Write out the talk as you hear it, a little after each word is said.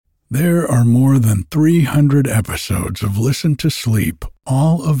There are more than 300 episodes of Listen to Sleep,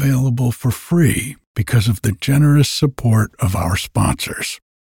 all available for free because of the generous support of our sponsors.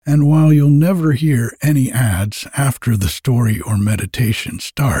 And while you'll never hear any ads after the story or meditation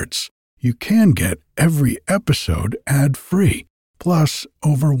starts, you can get every episode ad-free, plus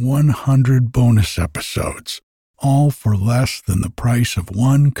over 100 bonus episodes, all for less than the price of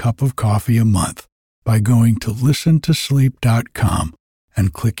one cup of coffee a month by going to listentosleep.com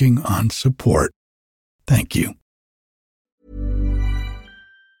and clicking on support. Thank you.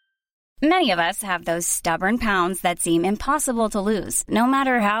 Many of us have those stubborn pounds that seem impossible to lose, no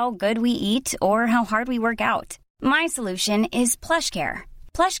matter how good we eat or how hard we work out. My solution is PlushCare.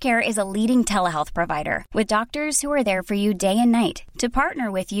 PlushCare is a leading telehealth provider with doctors who are there for you day and night to partner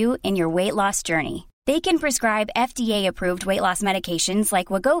with you in your weight loss journey. They can prescribe FDA-approved weight loss medications like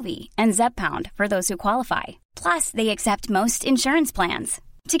Wegovy and Zepbound for those who qualify. Plus, they accept most insurance plans.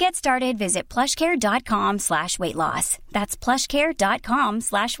 To get started, visit plushcare.com/weightloss. That's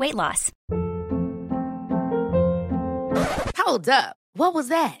plushcare.com/weightloss. Hold up. What was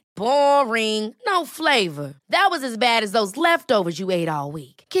that? Boring. No flavor. That was as bad as those leftovers you ate all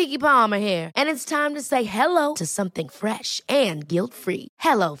week. Keke Palmer here. And it's time to say hello to something fresh and guilt-free.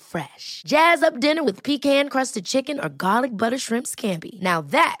 Hello Fresh. Jazz up dinner with pecan-crusted chicken or garlic butter shrimp scampi. Now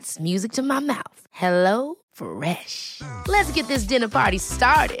that's music to my mouth. Hello Fresh. Let's get this dinner party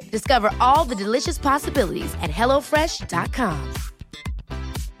started. Discover all the delicious possibilities at hellofresh.com.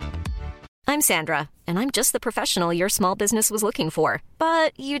 I'm Sandra, and I'm just the professional your small business was looking for.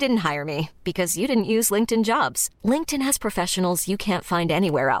 But you didn't hire me because you didn't use LinkedIn Jobs. LinkedIn has professionals you can't find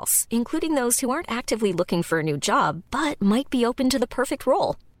anywhere else, including those who aren't actively looking for a new job, but might be open to the perfect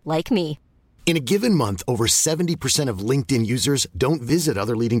role, like me. In a given month, over 70% of LinkedIn users don't visit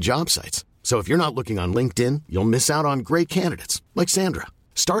other leading job sites. So if you're not looking on LinkedIn, you'll miss out on great candidates like Sandra.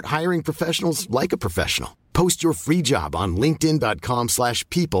 Start hiring professionals like a professional. Post your free job on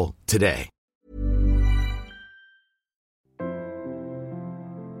linkedin.com/people today.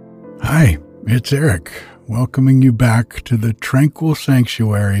 Hi, it's Eric, welcoming you back to the tranquil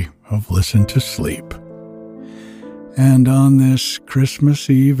sanctuary of Listen to Sleep. And on this Christmas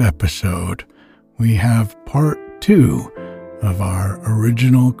Eve episode, we have part 2 of our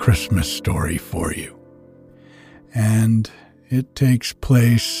original Christmas story for you. And it takes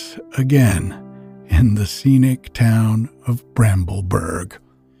place again in the scenic town of Brambleburg.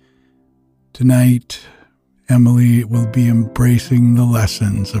 Tonight, Emily will be embracing the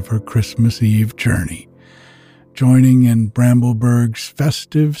lessons of her Christmas Eve journey, joining in Brambleburg's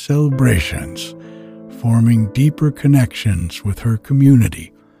festive celebrations, forming deeper connections with her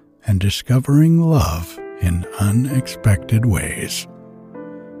community, and discovering love in unexpected ways.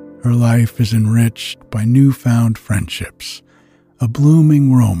 Her life is enriched by newfound friendships, a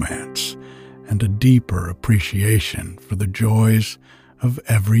blooming romance, and a deeper appreciation for the joys of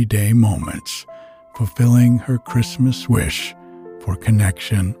everyday moments, fulfilling her Christmas wish for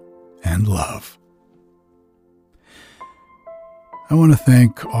connection and love. I want to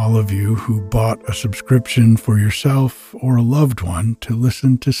thank all of you who bought a subscription for yourself or a loved one to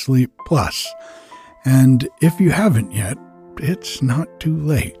Listen to Sleep Plus. And if you haven't yet, it's not too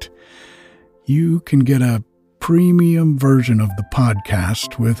late. You can get a premium version of the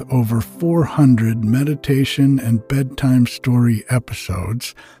podcast with over 400 meditation and bedtime story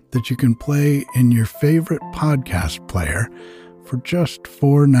episodes that you can play in your favorite podcast player for just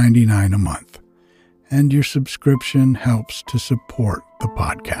 $4.99 a month. And your subscription helps to support the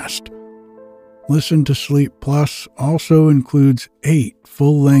podcast. Listen to Sleep Plus also includes 8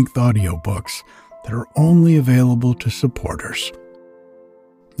 full-length audiobooks that are only available to supporters.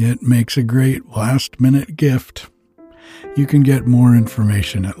 It makes a great last-minute gift. You can get more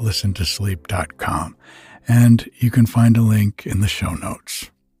information at listentosleep.com, and you can find a link in the show notes.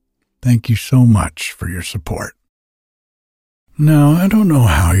 Thank you so much for your support. Now, I don't know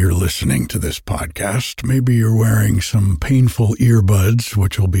how you're listening to this podcast. Maybe you're wearing some painful earbuds,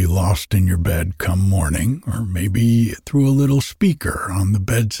 which will be lost in your bed come morning, or maybe through a little speaker on the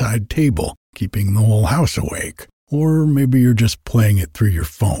bedside table, keeping the whole house awake. Or maybe you're just playing it through your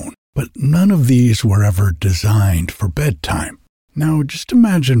phone. But none of these were ever designed for bedtime. Now, just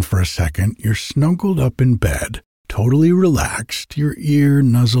imagine for a second you're snuggled up in bed, totally relaxed, your ear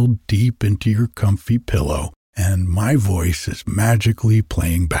nuzzled deep into your comfy pillow, and my voice is magically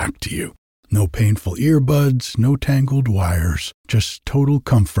playing back to you. No painful earbuds, no tangled wires, just total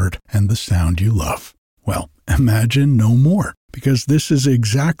comfort and the sound you love. Well, imagine no more, because this is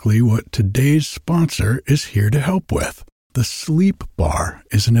exactly what today's sponsor is here to help with. The Sleep Bar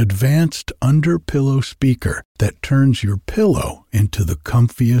is an advanced under-pillow speaker that turns your pillow into the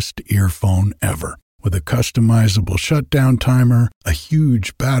comfiest earphone ever. With a customizable shutdown timer, a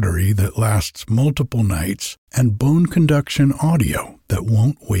huge battery that lasts multiple nights, and bone conduction audio that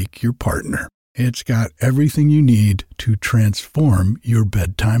won't wake your partner. It's got everything you need to transform your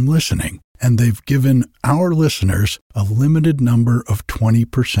bedtime listening. And they've given our listeners a limited number of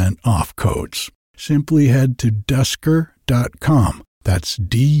 20% off codes. Simply head to dusker.com, that's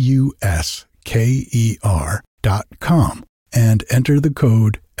DUSKER.com, and enter the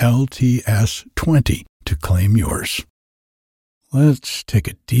code LTS20 to claim yours. Let's take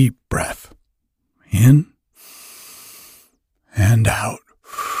a deep breath. In and out.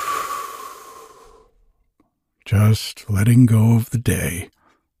 Just letting go of the day,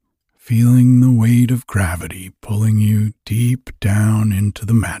 feeling the weight of gravity pulling you deep down into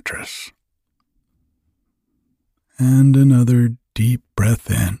the mattress. And another deep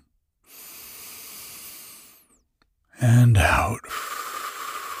breath in and out.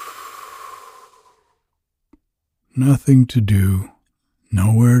 Nothing to do,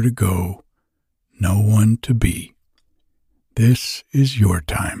 nowhere to go, no one to be. This is your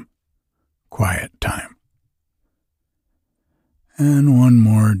time, quiet time. And one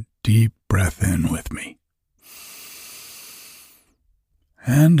more deep breath in with me.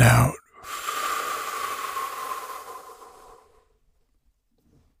 And out.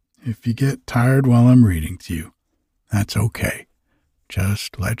 If you get tired while I'm reading to you, that's okay.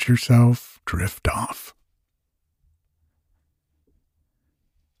 Just let yourself drift off.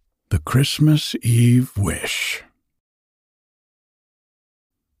 The Christmas Eve Wish.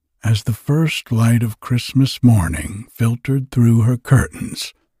 As the first light of Christmas morning filtered through her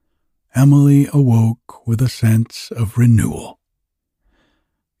curtains, Emily awoke with a sense of renewal.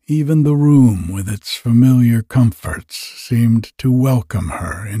 Even the room with its familiar comforts seemed to welcome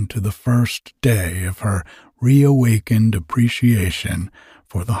her into the first day of her reawakened appreciation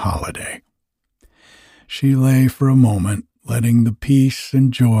for the holiday. She lay for a moment, letting the peace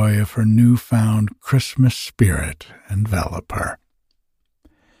and joy of her newfound Christmas spirit envelop her.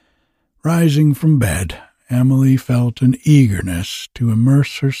 Rising from bed, Emily felt an eagerness to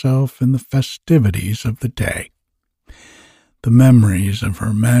immerse herself in the festivities of the day. The memories of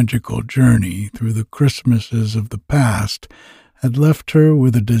her magical journey through the Christmases of the past had left her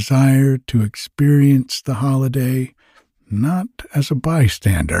with a desire to experience the holiday not as a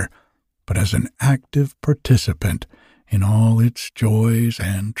bystander, but as an active participant in all its joys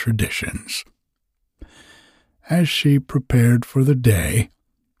and traditions. As she prepared for the day,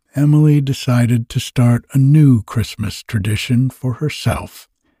 Emily decided to start a new Christmas tradition for herself.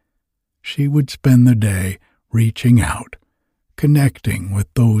 She would spend the day reaching out, connecting with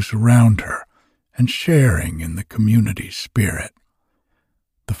those around her, and sharing in the community spirit.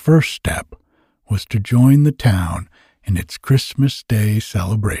 The first step was to join the town in its Christmas Day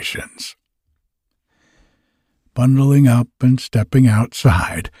celebrations. Bundling up and stepping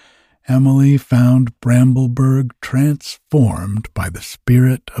outside, Emily found Brambleburg transformed by the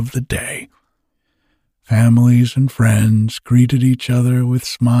spirit of the day. Families and friends greeted each other with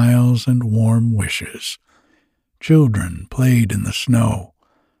smiles and warm wishes. Children played in the snow,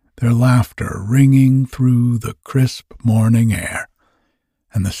 their laughter ringing through the crisp morning air,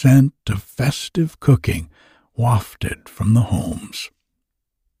 and the scent of festive cooking wafted from the homes.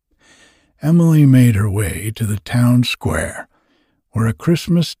 Emily made her way to the town square, where a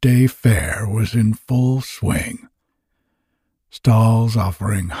Christmas Day fair was in full swing. Stalls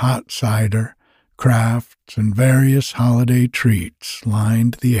offering hot cider, crafts, and various holiday treats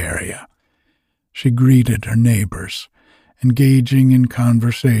lined the area. She greeted her neighbors, engaging in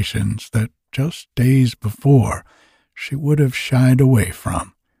conversations that just days before she would have shied away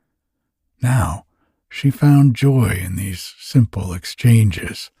from. Now she found joy in these simple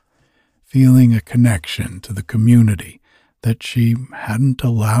exchanges, feeling a connection to the community that she hadn't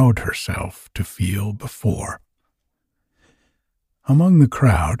allowed herself to feel before. Among the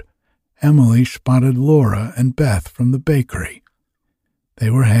crowd, Emily spotted Laura and Beth from the bakery. They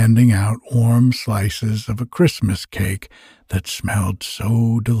were handing out warm slices of a Christmas cake that smelled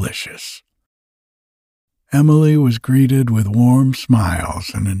so delicious. Emily was greeted with warm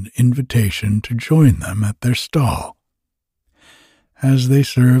smiles and an invitation to join them at their stall. As they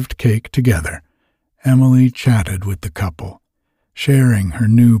served cake together, Emily chatted with the couple, sharing her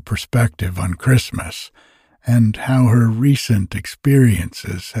new perspective on Christmas and how her recent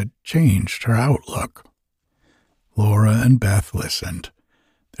experiences had changed her outlook. Laura and Beth listened,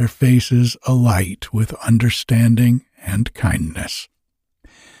 their faces alight with understanding and kindness.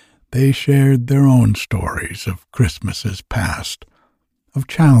 They shared their own stories of Christmases past, of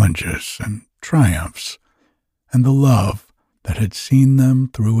challenges and triumphs, and the love that had seen them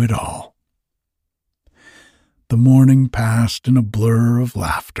through it all. The morning passed in a blur of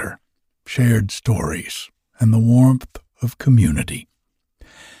laughter, shared stories, and the warmth of community.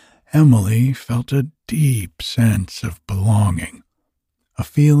 Emily felt a deep sense of belonging, a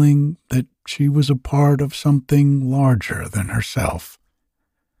feeling that she was a part of something larger than herself.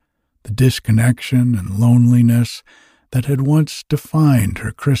 The disconnection and loneliness that had once defined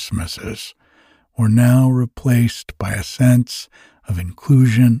her Christmases were now replaced by a sense of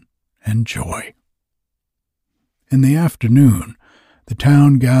inclusion and joy. In the afternoon, the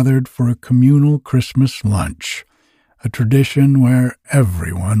town gathered for a communal Christmas lunch, a tradition where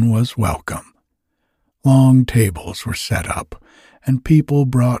everyone was welcome. Long tables were set up, and people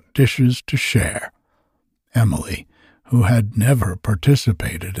brought dishes to share. Emily, who had never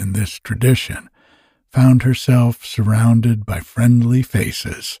participated in this tradition, found herself surrounded by friendly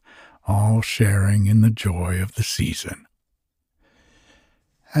faces, all sharing in the joy of the season.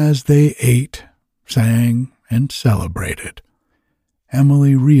 As they ate, sang, and celebrated,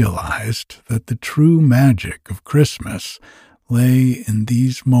 Emily realized that the true magic of Christmas lay in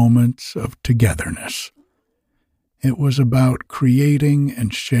these moments of togetherness. It was about creating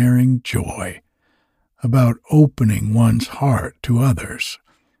and sharing joy, about opening one's heart to others,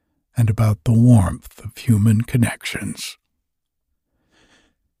 and about the warmth of human connections.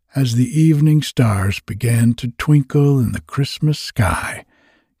 As the evening stars began to twinkle in the Christmas sky,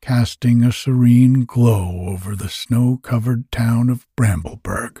 casting a serene glow over the snow-covered town of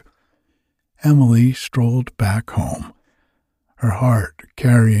Brambleburg, Emily strolled back home, her heart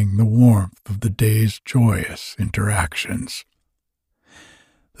carrying the warmth of the day's joyous interactions.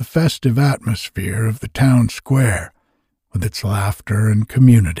 The festive atmosphere of the town square, with its laughter and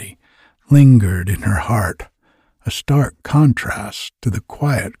community, lingered in her heart, a stark contrast to the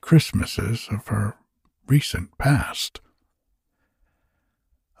quiet Christmases of her recent past.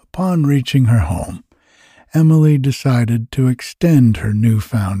 Upon reaching her home, Emily decided to extend her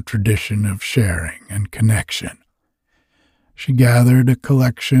newfound tradition of sharing and connection. She gathered a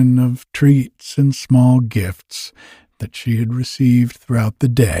collection of treats and small gifts that she had received throughout the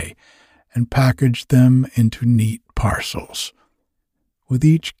day and packaged them into neat parcels. With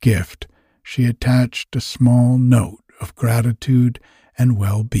each gift, she attached a small note of gratitude and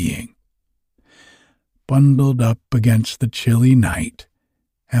well-being. Bundled up against the chilly night,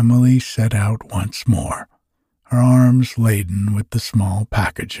 Emily set out once more, her arms laden with the small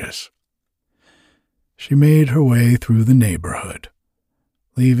packages. She made her way through the neighborhood,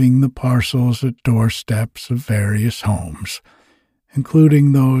 leaving the parcels at doorsteps of various homes,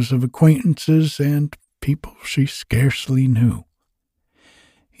 including those of acquaintances and people she scarcely knew.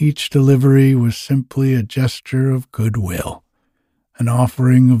 Each delivery was simply a gesture of goodwill, an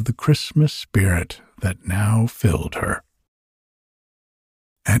offering of the Christmas spirit that now filled her.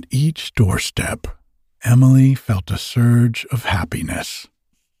 At each doorstep, Emily felt a surge of happiness,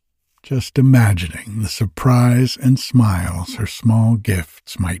 just imagining the surprise and smiles her small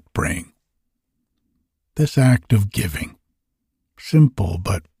gifts might bring. This act of giving, simple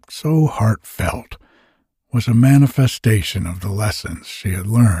but so heartfelt, was a manifestation of the lessons she had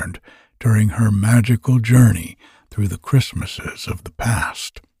learned during her magical journey through the Christmases of the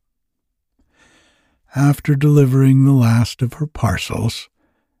past. After delivering the last of her parcels,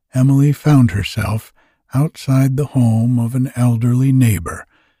 Emily found herself outside the home of an elderly neighbor,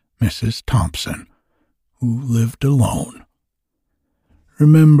 Mrs. Thompson, who lived alone.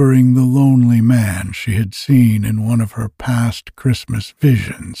 Remembering the lonely man she had seen in one of her past Christmas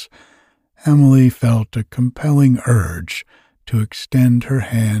visions, Emily felt a compelling urge to extend her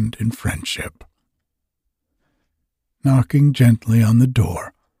hand in friendship. Knocking gently on the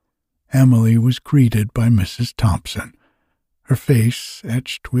door, Emily was greeted by Mrs. Thompson, her face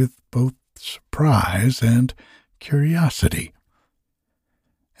etched with both surprise and curiosity.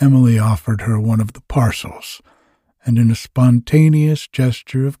 Emily offered her one of the parcels, and in a spontaneous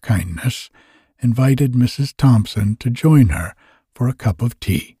gesture of kindness, invited Mrs. Thompson to join her for a cup of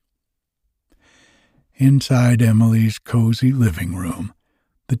tea. Inside Emily's cozy living room,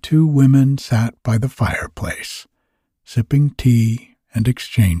 the two women sat by the fireplace, sipping tea and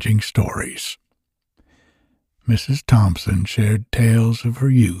exchanging stories. Mrs. Thompson shared tales of her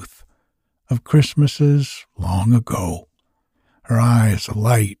youth, of Christmases long ago, her eyes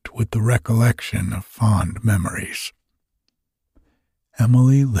alight with the recollection of fond memories.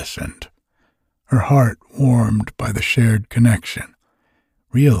 Emily listened, her heart warmed by the shared connection,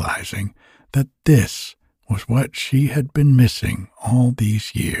 realizing that this was what she had been missing all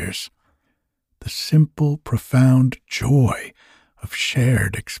these years. The simple, profound joy of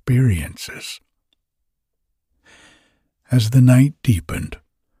shared experiences. As the night deepened,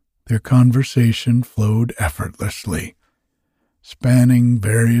 their conversation flowed effortlessly, spanning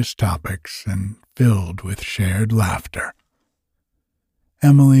various topics and filled with shared laughter.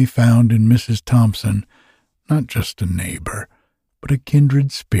 Emily found in Mrs. Thompson not just a neighbor, but a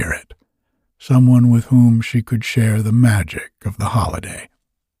kindred spirit, someone with whom she could share the magic of the holiday.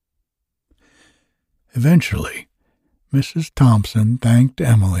 Eventually, Mrs. Thompson thanked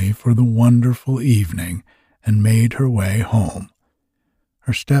Emily for the wonderful evening and made her way home,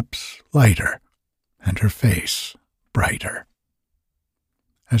 her steps lighter and her face brighter.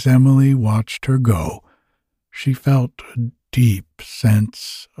 As Emily watched her go, she felt a deep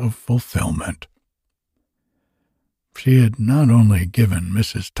sense of fulfillment. She had not only given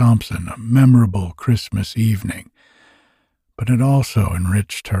Mrs. Thompson a memorable Christmas evening, but had also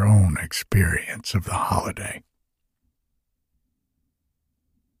enriched her own experience of the holiday.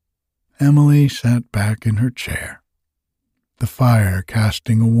 Emily sat back in her chair, the fire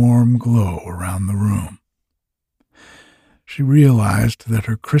casting a warm glow around the room. She realized that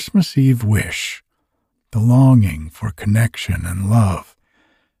her Christmas Eve wish, the longing for connection and love,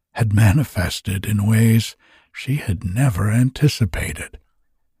 had manifested in ways she had never anticipated.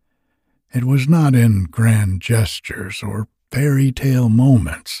 It was not in grand gestures or fairy tale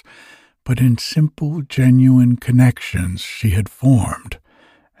moments, but in simple, genuine connections she had formed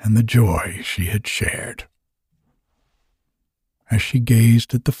and the joy she had shared. As she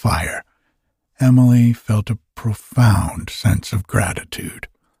gazed at the fire, Emily felt a profound sense of gratitude.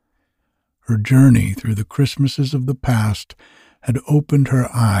 Her journey through the Christmases of the past had opened her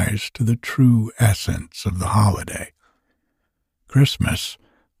eyes to the true essence of the holiday. Christmas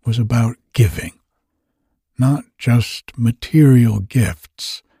was about giving, not just material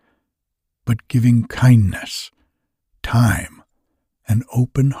gifts, but giving kindness, time, and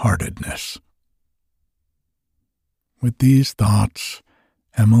open-heartedness. With these thoughts,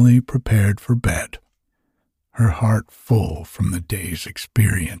 Emily prepared for bed, her heart full from the day's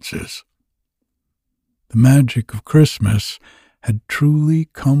experiences. The magic of Christmas had truly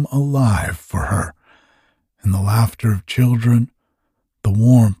come alive for her, in the laughter of children, the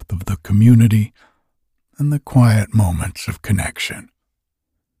warmth of the community, and the quiet moments of connection.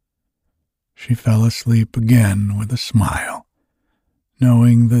 She fell asleep again with a smile,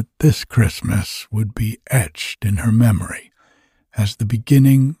 knowing that this Christmas would be etched in her memory as the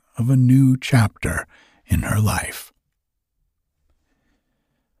beginning of a new chapter in her life.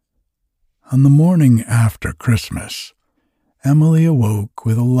 On the morning after Christmas, Emily awoke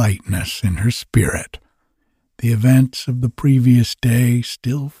with a lightness in her spirit, the events of the previous day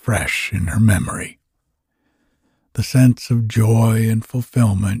still fresh in her memory. The sense of joy and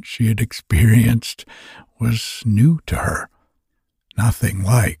fulfillment she had experienced was new to her, nothing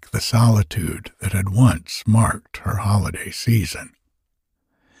like the solitude that had once marked her holiday season.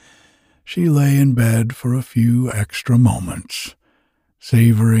 She lay in bed for a few extra moments,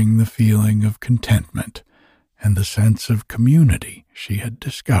 savoring the feeling of contentment and the sense of community she had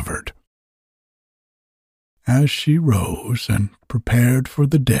discovered. As she rose and prepared for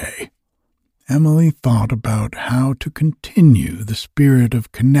the day, Emily thought about how to continue the spirit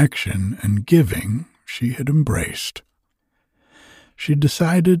of connection and giving she had embraced. She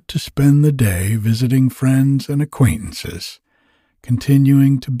decided to spend the day visiting friends and acquaintances,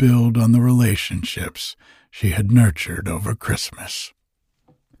 continuing to build on the relationships she had nurtured over Christmas.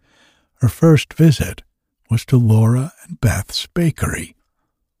 Her first visit was to Laura and Beth's bakery.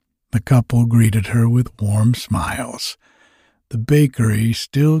 The couple greeted her with warm smiles, the bakery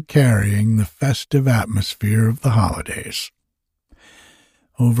still carrying the festive atmosphere of the holidays.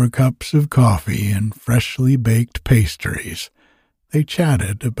 Over cups of coffee and freshly baked pastries, they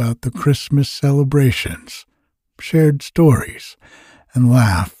chatted about the Christmas celebrations, shared stories, and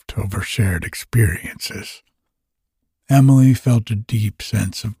laughed over shared experiences. Emily felt a deep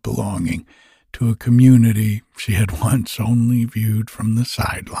sense of belonging to a community she had once only viewed from the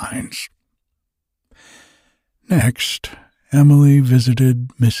sidelines. Next, Emily visited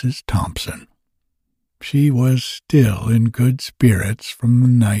Mrs. Thompson. She was still in good spirits from the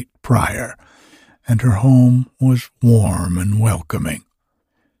night prior, and her home was warm and welcoming.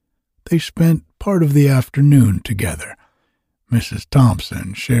 They spent part of the afternoon together, Mrs.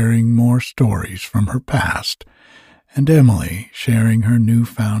 Thompson sharing more stories from her past, and Emily sharing her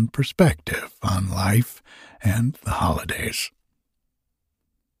newfound perspective on life and the holidays.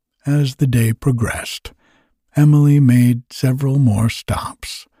 As the day progressed, Emily made several more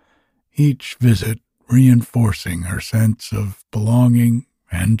stops, each visit reinforcing her sense of belonging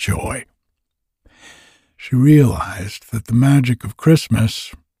and joy. She realized that the magic of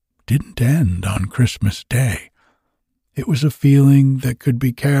Christmas didn't end on Christmas Day. It was a feeling that could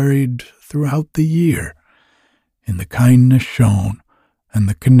be carried throughout the year, in the kindness shown and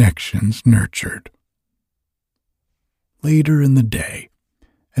the connections nurtured. Later in the day,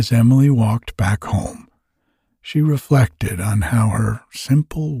 as Emily walked back home, she reflected on how her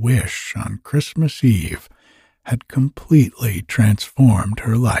simple wish on Christmas Eve had completely transformed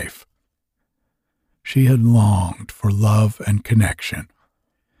her life. She had longed for love and connection,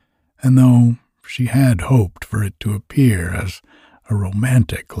 and though she had hoped for it to appear as a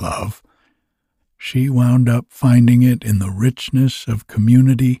romantic love, she wound up finding it in the richness of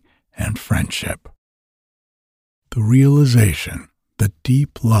community and friendship. The realization that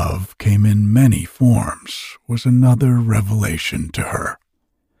deep love came in many forms was another revelation to her,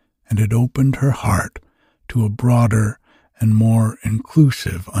 and it opened her heart to a broader and more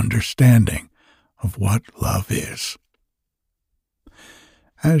inclusive understanding of what love is.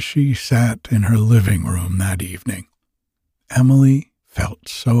 As she sat in her living room that evening, Emily felt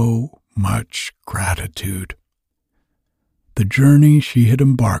so much gratitude. The journey she had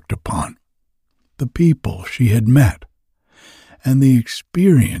embarked upon, the people she had met, and the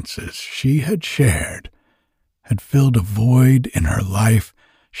experiences she had shared had filled a void in her life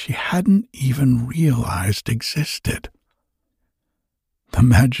she hadn't even realized existed. The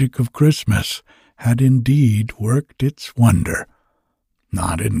magic of Christmas had indeed worked its wonder,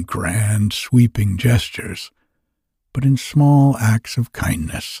 not in grand, sweeping gestures, but in small acts of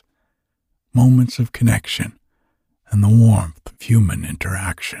kindness, moments of connection, and the warmth of human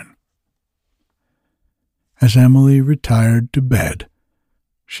interaction. As Emily retired to bed,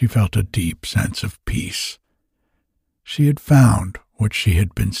 she felt a deep sense of peace. She had found what she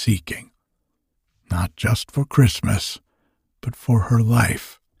had been seeking, not just for Christmas, but for her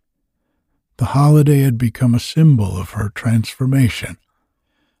life. The holiday had become a symbol of her transformation,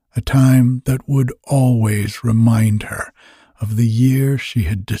 a time that would always remind her of the year she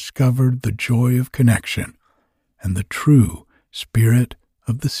had discovered the joy of connection and the true spirit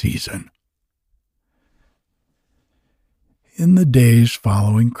of the season. In the days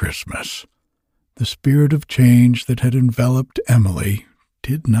following Christmas, the spirit of change that had enveloped Emily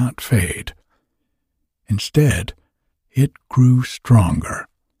did not fade. Instead, it grew stronger,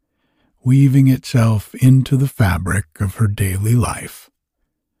 weaving itself into the fabric of her daily life.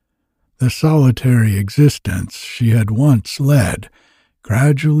 The solitary existence she had once led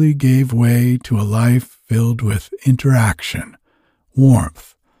gradually gave way to a life filled with interaction,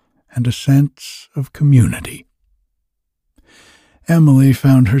 warmth, and a sense of community. Emily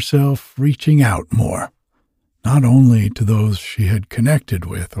found herself reaching out more, not only to those she had connected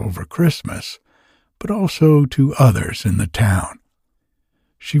with over Christmas, but also to others in the town.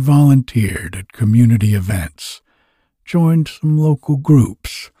 She volunteered at community events, joined some local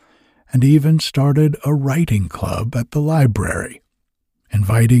groups, and even started a writing club at the library,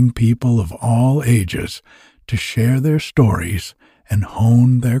 inviting people of all ages to share their stories and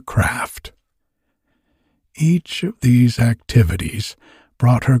hone their craft. Each of these activities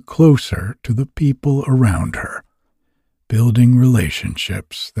brought her closer to the people around her, building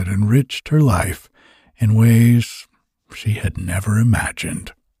relationships that enriched her life in ways she had never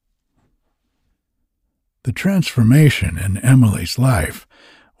imagined. The transformation in Emily's life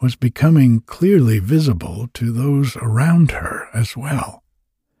was becoming clearly visible to those around her as well.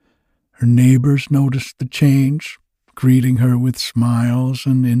 Her neighbors noticed the change, greeting her with smiles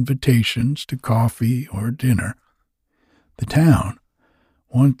and invitations to coffee or dinner. The town,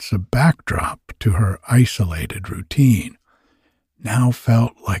 once a backdrop to her isolated routine, now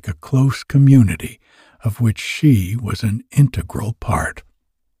felt like a close community of which she was an integral part.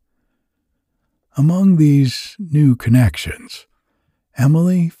 Among these new connections,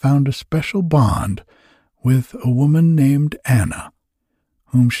 Emily found a special bond with a woman named Anna,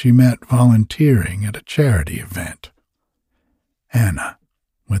 whom she met volunteering at a charity event. Anna,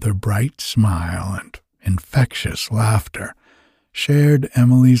 with her bright smile and infectious laughter, shared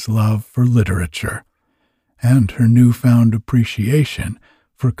Emily's love for literature and her newfound appreciation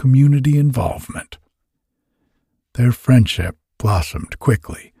for community involvement. Their friendship blossomed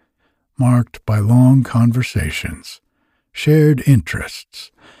quickly, marked by long conversations, shared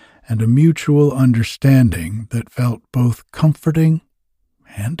interests, and a mutual understanding that felt both comforting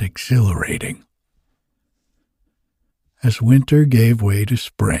and exhilarating. As winter gave way to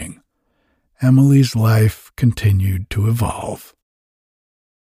spring, Emily's life continued to evolve.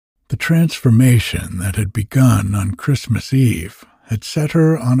 The transformation that had begun on Christmas Eve had set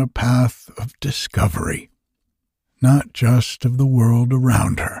her on a path of discovery, not just of the world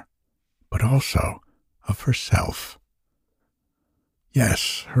around her, but also of herself.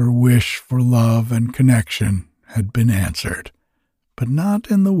 Yes, her wish for love and connection had been answered, but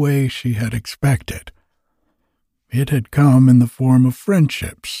not in the way she had expected. It had come in the form of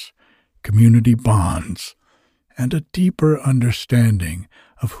friendships, community bonds, and a deeper understanding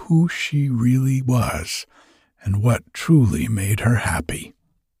of who she really was and what truly made her happy.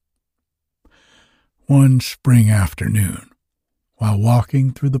 One spring afternoon, while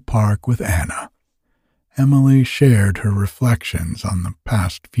walking through the park with Anna, Emily shared her reflections on the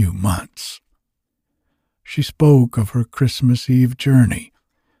past few months. She spoke of her Christmas Eve journey,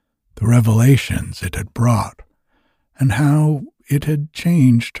 the revelations it had brought, and how it had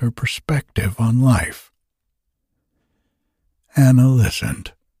changed her perspective on life. Anna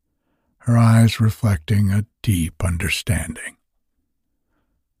listened, her eyes reflecting a deep understanding.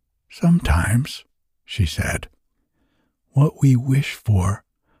 "Sometimes," she said, "what we wish for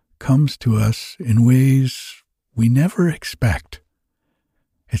comes to us in ways we never expect.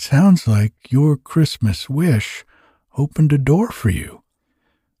 It sounds like your Christmas wish opened a door for you,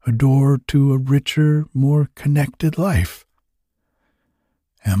 a door to a richer, more connected life."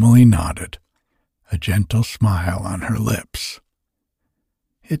 Emily nodded, a gentle smile on her lips.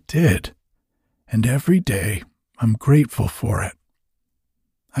 "It did, and every day I'm grateful for it.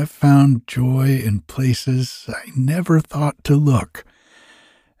 I've found joy in places I never thought to look,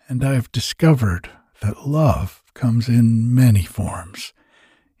 and I've discovered that love comes in many forms,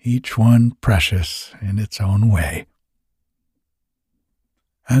 each one precious in its own way."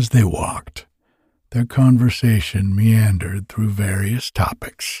 As they walked, their conversation meandered through various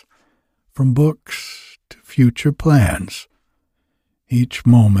topics, from books to future plans, each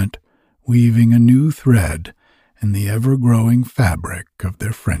moment weaving a new thread in the ever-growing fabric of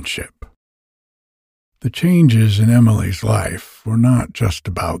their friendship. The changes in Emily's life were not just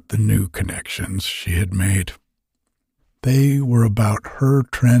about the new connections she had made. They were about her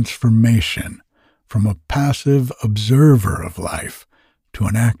transformation from a passive observer of life to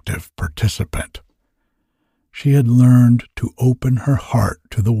an active participant. She had learned to open her heart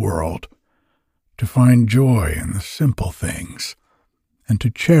to the world, to find joy in the simple things, and to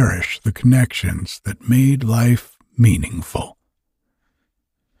cherish the connections that made life meaningful.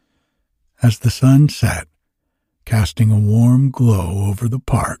 As the sun set, casting a warm glow over the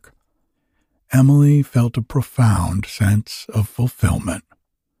park, Emily felt a profound sense of fulfillment.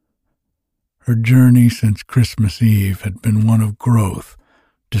 Her journey since Christmas Eve had been one of growth,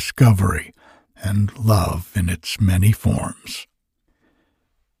 discovery, and love in its many forms.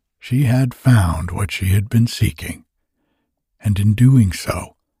 She had found what she had been seeking, and in doing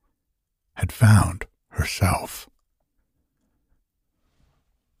so, had found herself.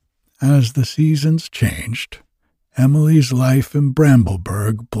 As the seasons changed, Emily's life in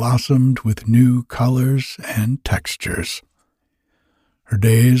Brambleburg blossomed with new colors and textures. Her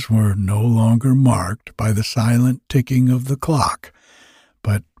days were no longer marked by the silent ticking of the clock,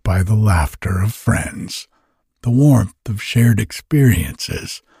 but by the laughter of friends, the warmth of shared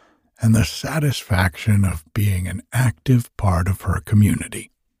experiences, and the satisfaction of being an active part of her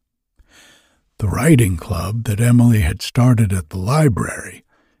community. The writing club that Emily had started at the library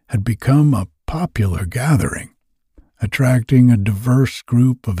had become a popular gathering, attracting a diverse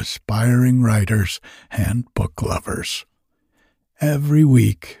group of aspiring writers and book lovers. Every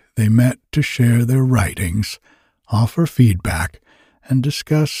week they met to share their writings, offer feedback, and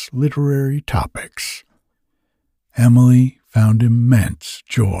discuss literary topics. Emily found immense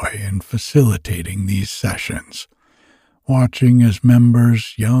joy in facilitating these sessions, watching as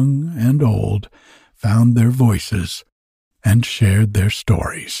members young and old found their voices and shared their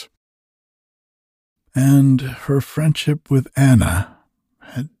stories. And her friendship with Anna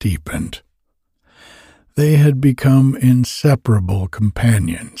had deepened. They had become inseparable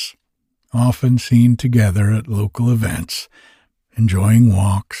companions, often seen together at local events, enjoying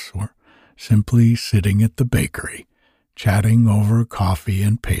walks or simply sitting at the bakery, chatting over coffee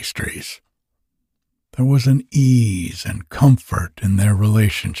and pastries. There was an ease and comfort in their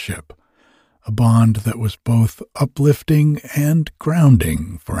relationship, a bond that was both uplifting and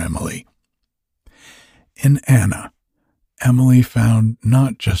grounding for Emily. In Anna, Emily found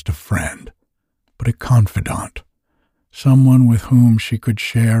not just a friend, but a confidant, someone with whom she could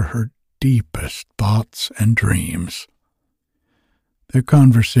share her deepest thoughts and dreams. Their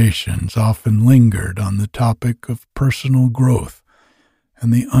conversations often lingered on the topic of personal growth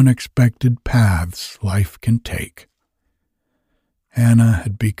and the unexpected paths life can take. Anna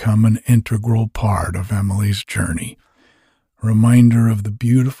had become an integral part of Emily's journey, a reminder of the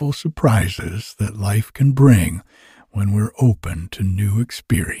beautiful surprises that life can bring when we're open to new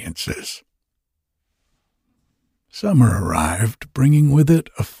experiences. Summer arrived, bringing with it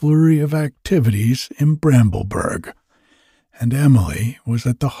a flurry of activities in Brambleburg, and Emily was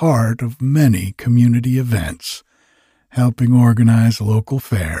at the heart of many community events, helping organize local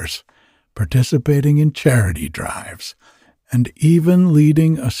fairs, participating in charity drives, and even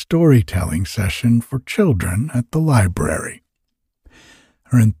leading a storytelling session for children at the library.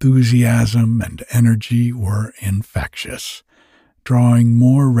 Her enthusiasm and energy were infectious, drawing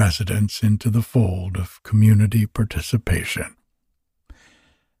more residents into the fold of community participation.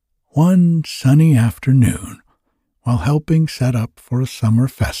 One sunny afternoon, while helping set up for a summer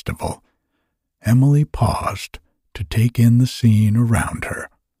festival, Emily paused to take in the scene around her.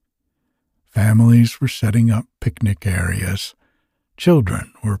 Families were setting up picnic areas,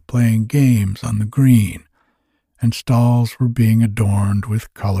 children were playing games on the green, and stalls were being adorned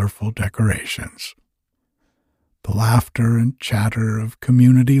with colorful decorations. The laughter and chatter of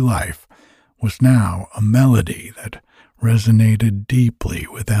community life was now a melody that resonated deeply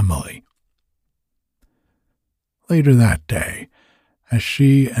with Emily. Later that day, as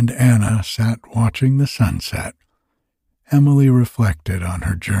she and Anna sat watching the sunset, Emily reflected on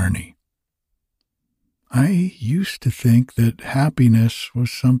her journey. I used to think that happiness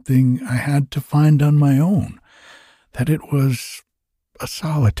was something I had to find on my own, that it was a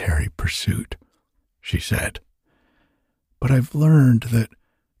solitary pursuit, she said. But I've learned that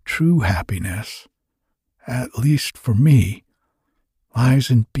true happiness, at least for me, lies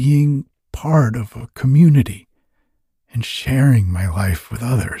in being part of a community and sharing my life with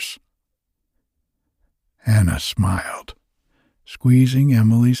others. Anna smiled, squeezing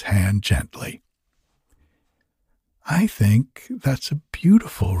Emily's hand gently. I think that's a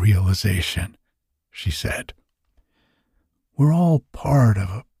beautiful realization, she said. We're all part of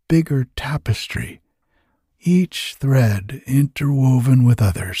a bigger tapestry, each thread interwoven with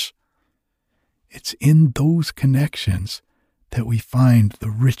others. It's in those connections that we find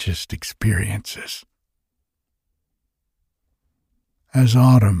the richest experiences. As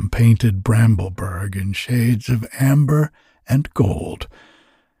autumn painted Brambleburg in shades of amber and gold,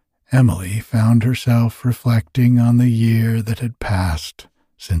 Emily found herself reflecting on the year that had passed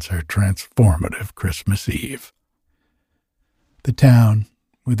since her transformative Christmas Eve. The town,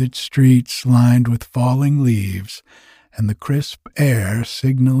 with its streets lined with falling leaves and the crisp air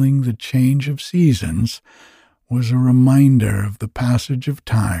signaling the change of seasons, was a reminder of the passage of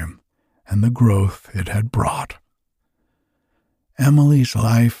time and the growth it had brought. Emily's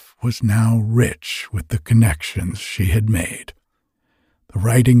life was now rich with the connections she had made. The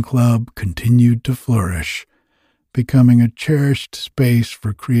writing club continued to flourish, becoming a cherished space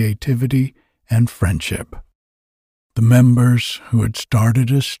for creativity and friendship. The members who had started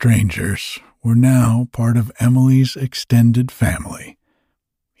as strangers were now part of Emily's extended family.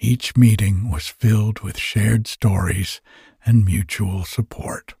 Each meeting was filled with shared stories and mutual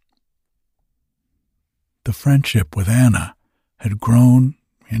support. The friendship with Anna had grown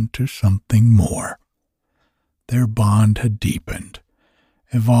into something more. Their bond had deepened,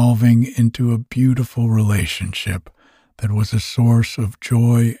 evolving into a beautiful relationship that was a source of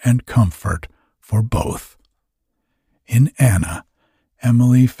joy and comfort for both. In Anna,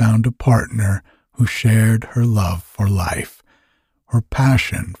 Emily found a partner who shared her love for life, her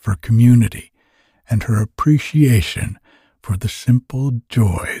passion for community, and her appreciation for the simple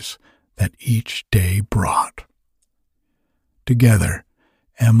joys that each day brought. Together,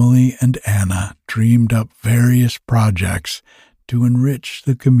 Emily and Anna dreamed up various projects to enrich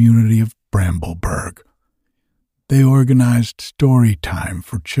the community of Brambleburg. They organized story time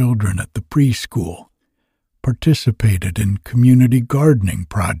for children at the preschool, participated in community gardening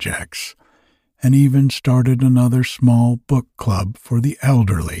projects, and even started another small book club for the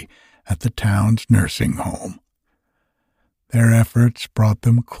elderly at the town's nursing home. Their efforts brought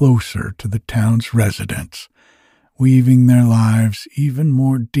them closer to the town's residents, weaving their lives even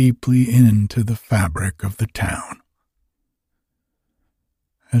more deeply into the fabric of the town.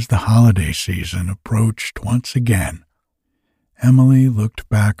 As the holiday season approached once again, Emily looked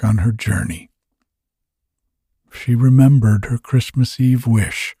back on her journey. She remembered her Christmas Eve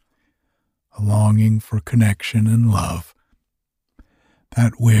wish, a longing for connection and love.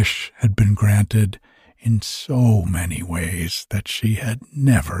 That wish had been granted in so many ways that she had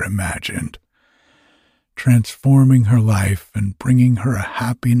never imagined, transforming her life and bringing her a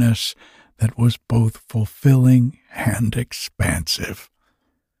happiness that was both fulfilling and expansive.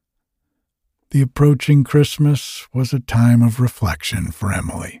 The approaching Christmas was a time of reflection for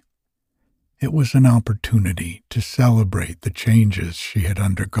Emily. It was an opportunity to celebrate the changes she had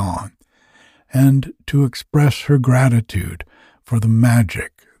undergone and to express her gratitude for the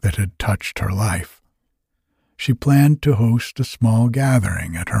magic that had touched her life. She planned to host a small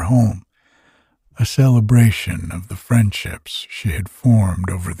gathering at her home, a celebration of the friendships she had formed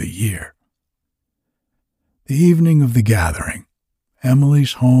over the year. The evening of the gathering,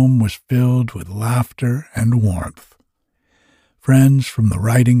 Emily's home was filled with laughter and warmth. Friends from the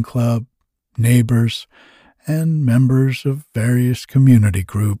writing club, neighbors, and members of various community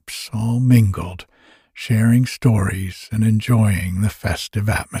groups all mingled, sharing stories and enjoying the festive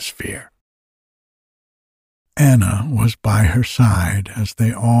atmosphere. Anna was by her side as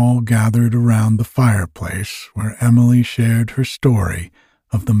they all gathered around the fireplace where Emily shared her story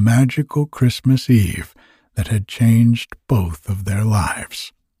of the magical Christmas Eve that had changed both of their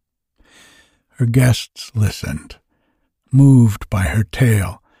lives. Her guests listened, moved by her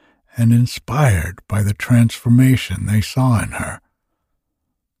tale and inspired by the transformation they saw in her.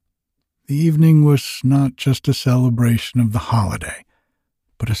 The evening was not just a celebration of the holiday,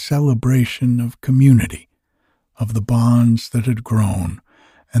 but a celebration of community, of the bonds that had grown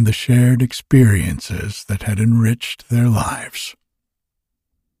and the shared experiences that had enriched their lives.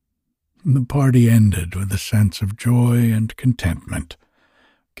 The party ended with a sense of joy and contentment.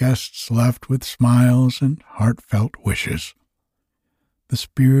 Guests left with smiles and heartfelt wishes. The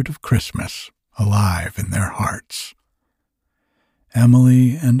spirit of Christmas alive in their hearts.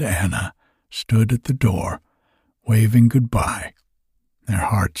 Emily and Anna stood at the door, waving goodbye, their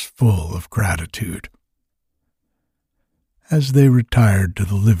hearts full of gratitude. As they retired to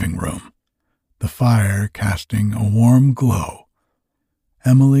the living room, the fire casting a warm glow,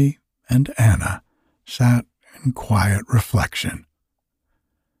 Emily and Anna sat in quiet reflection.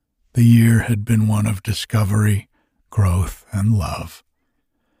 The year had been one of discovery, growth, and love.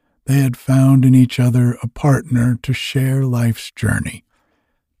 They had found in each other a partner to share life's journey,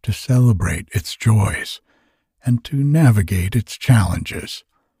 to celebrate its joys, and to navigate its challenges.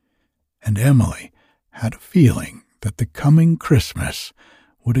 And Emily had a feeling that the coming Christmas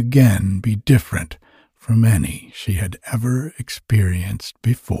would again be different from any she had ever experienced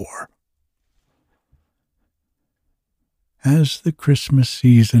before. As the Christmas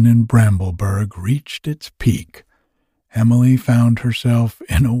season in Brambleburg reached its peak, Emily found herself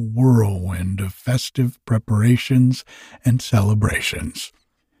in a whirlwind of festive preparations and celebrations.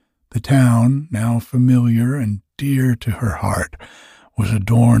 The town, now familiar and dear to her heart, was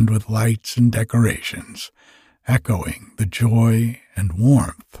adorned with lights and decorations, echoing the joy and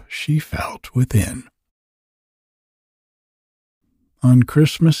warmth she felt within. On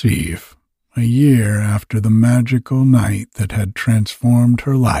Christmas Eve, a year after the magical night that had transformed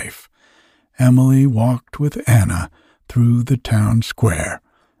her life, Emily walked with Anna through the town square,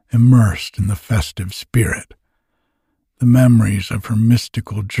 immersed in the festive spirit. The memories of her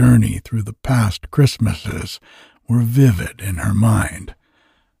mystical journey through the past Christmases were vivid in her mind,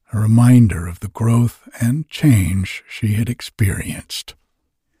 a reminder of the growth and change she had experienced.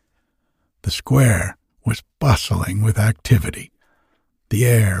 The square was bustling with activity, the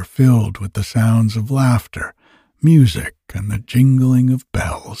air filled with the sounds of laughter, music, and the jingling of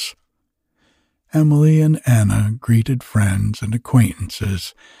bells. Emily and Anna greeted friends and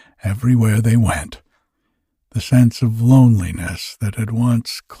acquaintances everywhere they went. The sense of loneliness that had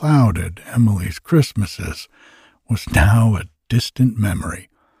once clouded Emily's Christmases was now a distant memory,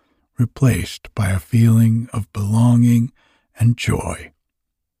 replaced by a feeling of belonging and joy.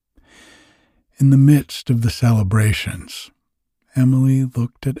 In the midst of the celebrations, Emily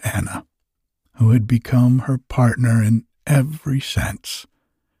looked at Anna, who had become her partner in every sense.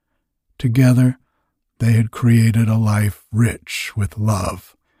 Together, they had created a life rich with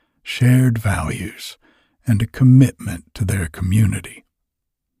love, shared values, and a commitment to their community.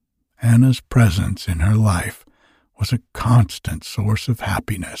 Anna's presence in her life was a constant source of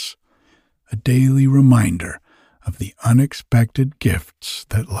happiness, a daily reminder of the unexpected gifts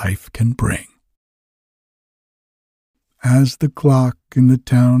that life can bring. As the clock in the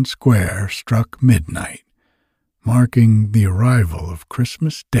town square struck midnight, marking the arrival of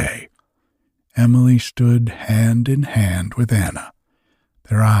Christmas Day, Emily stood hand in hand with Anna,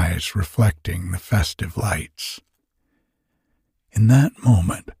 their eyes reflecting the festive lights. In that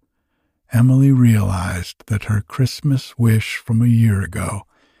moment, Emily realized that her Christmas wish from a year ago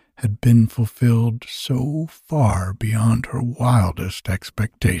had been fulfilled so far beyond her wildest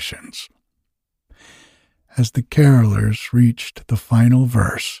expectations. As the carolers reached the final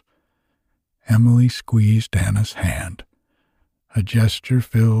verse, Emily squeezed Anna's hand, a gesture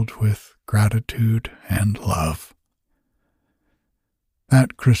filled with gratitude and love.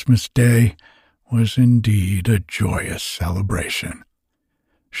 That Christmas Day was indeed a joyous celebration.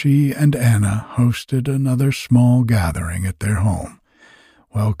 She and Anna hosted another small gathering at their home,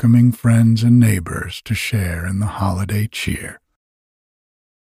 welcoming friends and neighbors to share in the holiday cheer.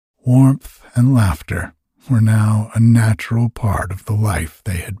 Warmth and laughter were now a natural part of the life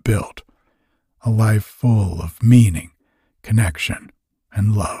they had built, a life full of meaning, connection,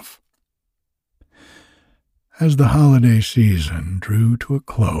 and love. As the holiday season drew to a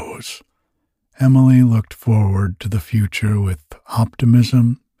close, Emily looked forward to the future with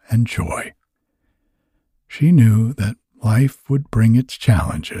optimism and joy. She knew that life would bring its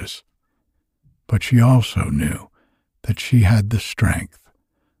challenges, but she also knew that she had the strength,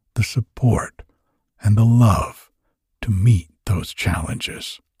 the support, and the love to meet those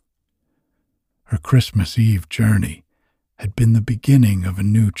challenges. Her Christmas Eve journey had been the beginning of a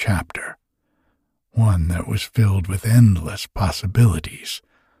new chapter, one that was filled with endless possibilities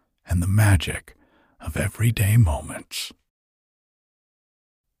and the magic of everyday moments.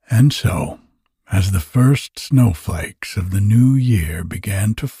 And so, as the first snowflakes of the new year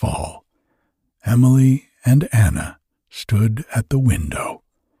began to fall, Emily and Anna stood at the window,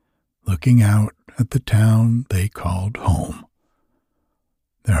 looking out at the town they called home.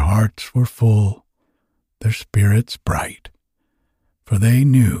 Their hearts were full, their spirits bright, for they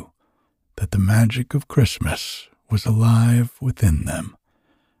knew that the magic of Christmas was alive within them,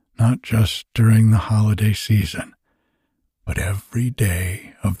 not just during the holiday season, but every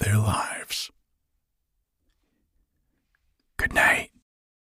day of their lives. Good night.